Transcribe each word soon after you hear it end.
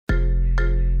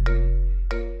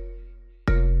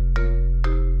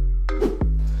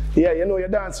Yeah, you know you're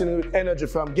dancing with energy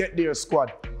from Get There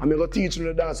Squad. I'm going to teach you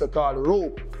the dance called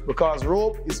rope, because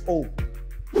rope is hope.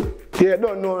 Yeah,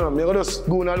 don't know, I'm going to just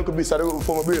go and look a bit of the rope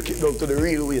before I break it down to the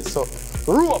real way. So,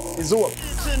 rope is hope.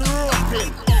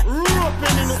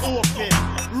 Roping in the open.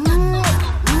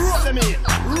 Rope them in,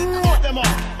 rope them up.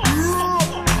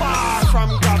 Rope far from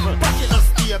gravel, back it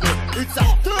unstable. It's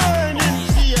a turning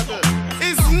table.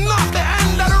 It's not the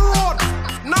end of the road,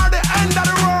 nor the end of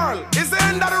the world. It's the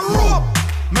end of the rope.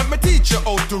 Let me teach you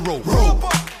how to rope.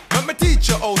 Let me teach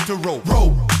you how to rope.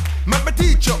 Let me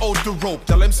teach you how to rope.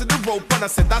 Tell him see the rope and I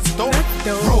said that's dope.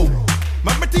 Rope.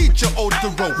 Let me teach you how to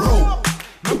rope.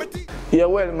 Yeah,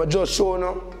 well, I just show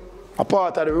you a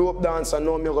part of the rope dance and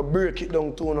now I'm going to break it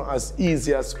down to you as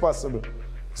easy as possible.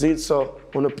 See it? So,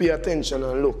 I want to pay attention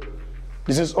and look.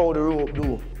 This is how the rope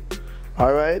do.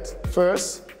 Alright,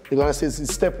 first, you're going to see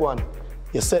step one.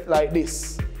 You set like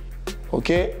this.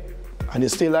 Okay? And you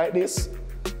stay like this.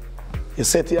 You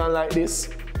set your hand like this.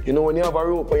 You know when you have a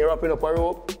rope and you're wrapping up a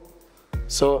rope?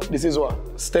 So this is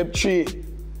what? Step 3.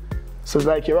 So it's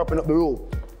like you're wrapping up the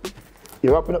rope.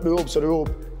 You're wrapping up the rope so the rope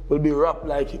will be wrapped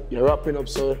like you're wrapping up.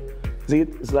 So see it?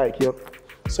 It's like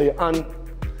so your hand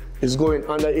is going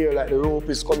under here like the rope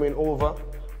is coming over.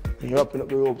 And you're wrapping up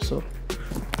the rope so.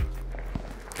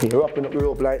 You're wrapping up the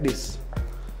rope like this.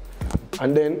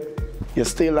 And then you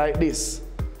stay like this.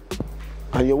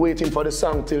 And you're waiting for the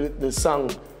song till the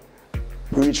song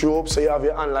reach rope, so you have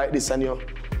your hand like this and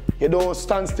you don't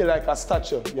stand still like a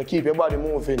statue. You keep your body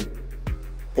moving.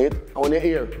 Right? And when you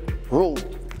hear rope,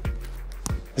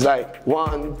 it's like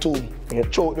 1, 2, and you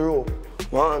choke the rope.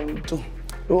 1, 2,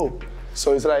 rope.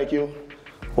 So it's like you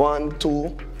 1,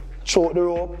 2, choke the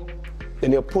rope,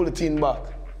 then you pull it in back.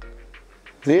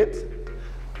 See it?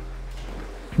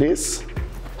 This,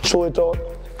 throw it out,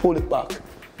 pull it back.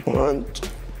 1, 2,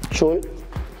 throw it,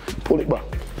 pull it back.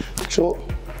 Throw.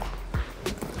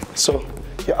 So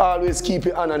you always keep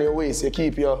your hand on your waist. You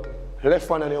keep your left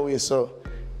hand on your waist, so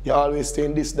you always stay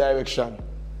in this direction.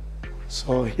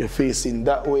 So you're facing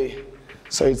that way.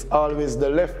 So it's always the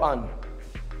left hand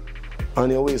on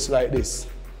your waist like this.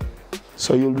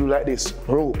 So you'll do like this.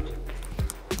 Rope.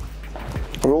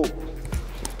 Rope.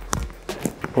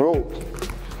 Rope.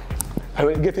 And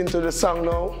when you get into the song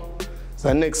now, it's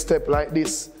the next step like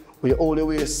this, where you hold the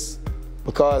waist,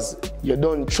 because you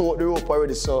done choke the rope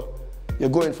already, so you're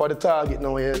going for the target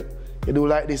now. You do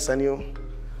like this and you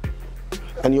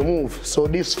move. So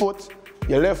this foot,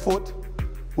 your left foot,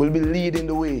 will be leading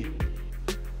the way.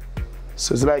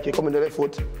 So it's like you come in the left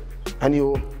foot and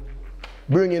you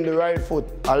bring in the right foot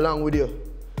along with you.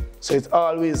 So it's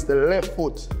always the left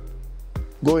foot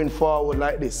going forward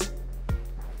like this.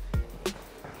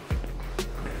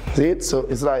 See it? So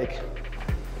it's like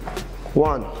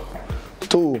 1,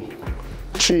 2,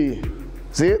 3.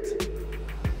 See it?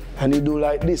 And you do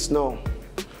like this now,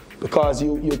 because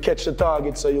you catch the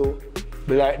target, so you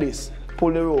be like this.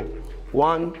 Pull the rope.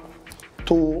 1,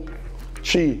 2,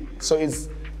 3. So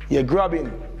you're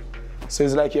grabbing. So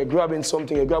it's like you're grabbing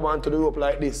something. You grab onto the rope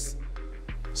like this.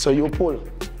 So you pull.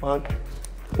 1,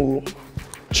 2,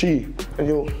 3. And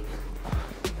you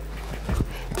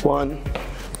 1,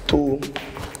 2,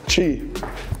 3.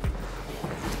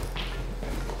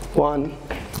 1,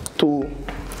 2,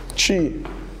 3.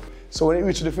 So when you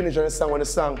reach the finish of the song, when the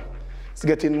song is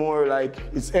getting more like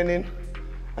it's ending,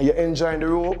 and you're enjoying the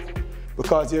rope,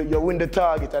 because you win the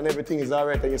target and everything is all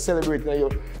right, and you're celebrating and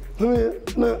you're,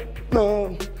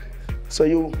 no. So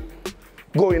you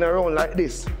going around like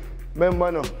this. Remember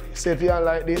now, you set your hand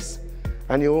like this,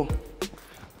 and you,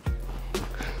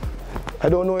 I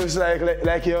don't know if it's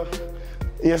like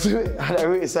you see at a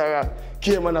race or a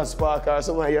Cayman or Spark or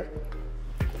something here.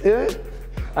 Yeah?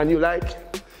 And you like,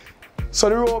 so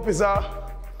the rope is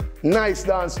a nice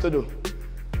dance to do.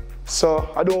 So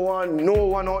I don't want no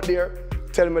one out there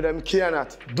tell me them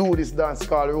cannot do this dance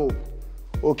called rope.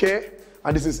 Okay?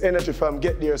 And this is energy from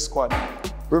Get There Squad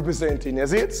representing, you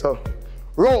see it? So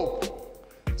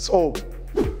rope. So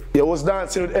I was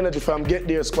dancing with energy from Get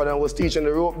There Squad and I was teaching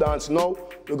the rope dance. Now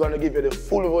we're gonna give you the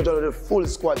full version of the full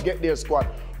squad, Get There Squad.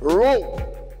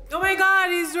 Rope. Oh my God,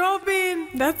 he's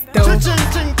roping. That's dope.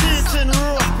 Teaching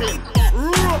roping.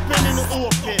 Roping in the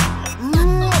open.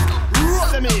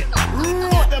 Rope them in.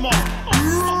 Rope them up.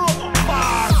 Rope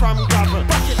far from gravel.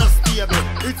 Back it unstable.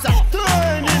 It's a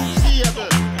turning table.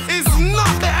 It's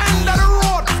not the end of the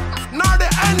road, nor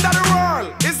the end of the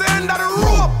world. It's the end of the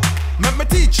rope. Let me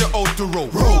teach you how to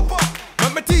rope.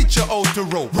 Let me teach you how to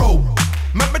rope.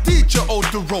 Let me teach you how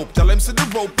to rope. Tell him see the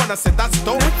rope and I said that's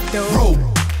dope. Rope.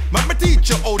 Let me teach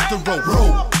you how to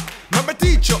rope. Let me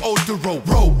teach you how to rope.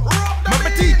 Let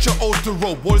me teach you how to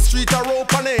rope. Wall Street a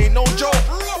rope and ain't no joke.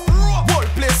 Whole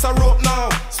place a rope now.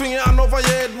 Swing your hand over your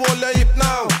head, hold your hip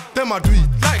now. Them a do it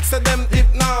like say them hip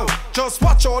now. Just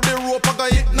watch how the rope a go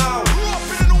hit now.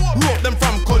 Rope them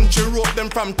from country, rope them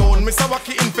from town. Mr.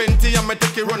 Wacky Infenti and me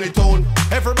take it run it on.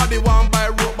 Everybody want buy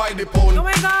rope by the pound. Oh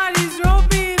my God, he's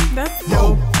roping. That's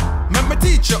dope. Let me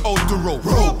teach you how to rope.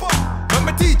 Let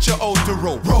me teach you how to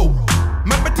rope.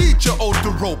 Let me teach you how to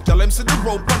rope. Tell him see the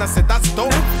rope and I said that's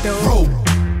dope. Rope.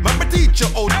 Let me teach you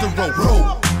how to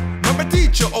rope. Let me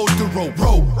teach you how to rope.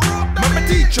 Let me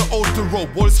teach you how to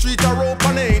rope. Wall Street a rope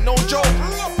and ain't no joke.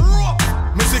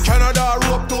 Missy Canada a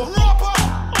rope too.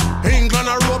 England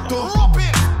a rope too.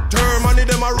 Germany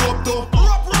them a rope too.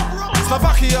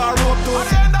 Slovakia a rope too.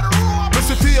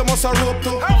 Missy Famous a rope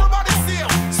too.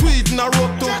 Sweden a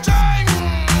rope too.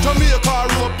 Jamaica a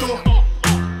rope too.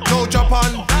 No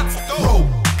Japan, rope.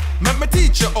 Let me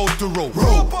teach you how to rope.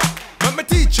 Let me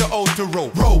teach you how to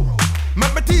rope.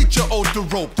 Let me teach you how to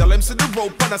rope. Tell him see the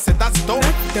rope and I said that's dope.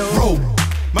 Rope.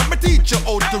 Let me teach you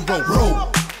how to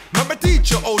rope. Let me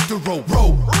teach you how to rope.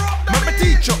 Let me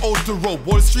teach you how to rope.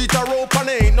 Wall Street a rope and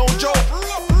ain't no joke.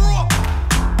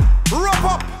 Rope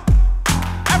up.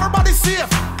 Everybody safe.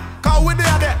 Cause we're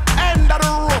at the end of the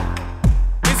rope.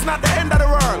 It's not the end of the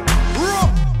world.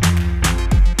 Rope.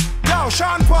 Yo,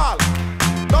 Sean Paul.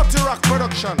 Dirty Rock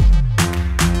Production.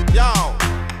 Yo,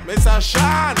 Mr.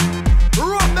 Sean.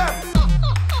 Rope them.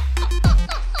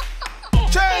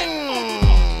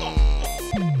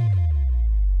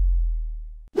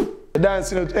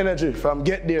 Dancing with energy from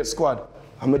Get There Squad.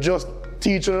 I'm just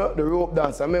teaching the rope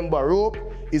dance. Remember, rope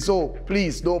is hope.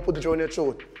 Please don't put it on your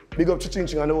throat. Big up to Chin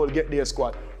Chin and the whole Get There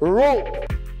Squad. Rope!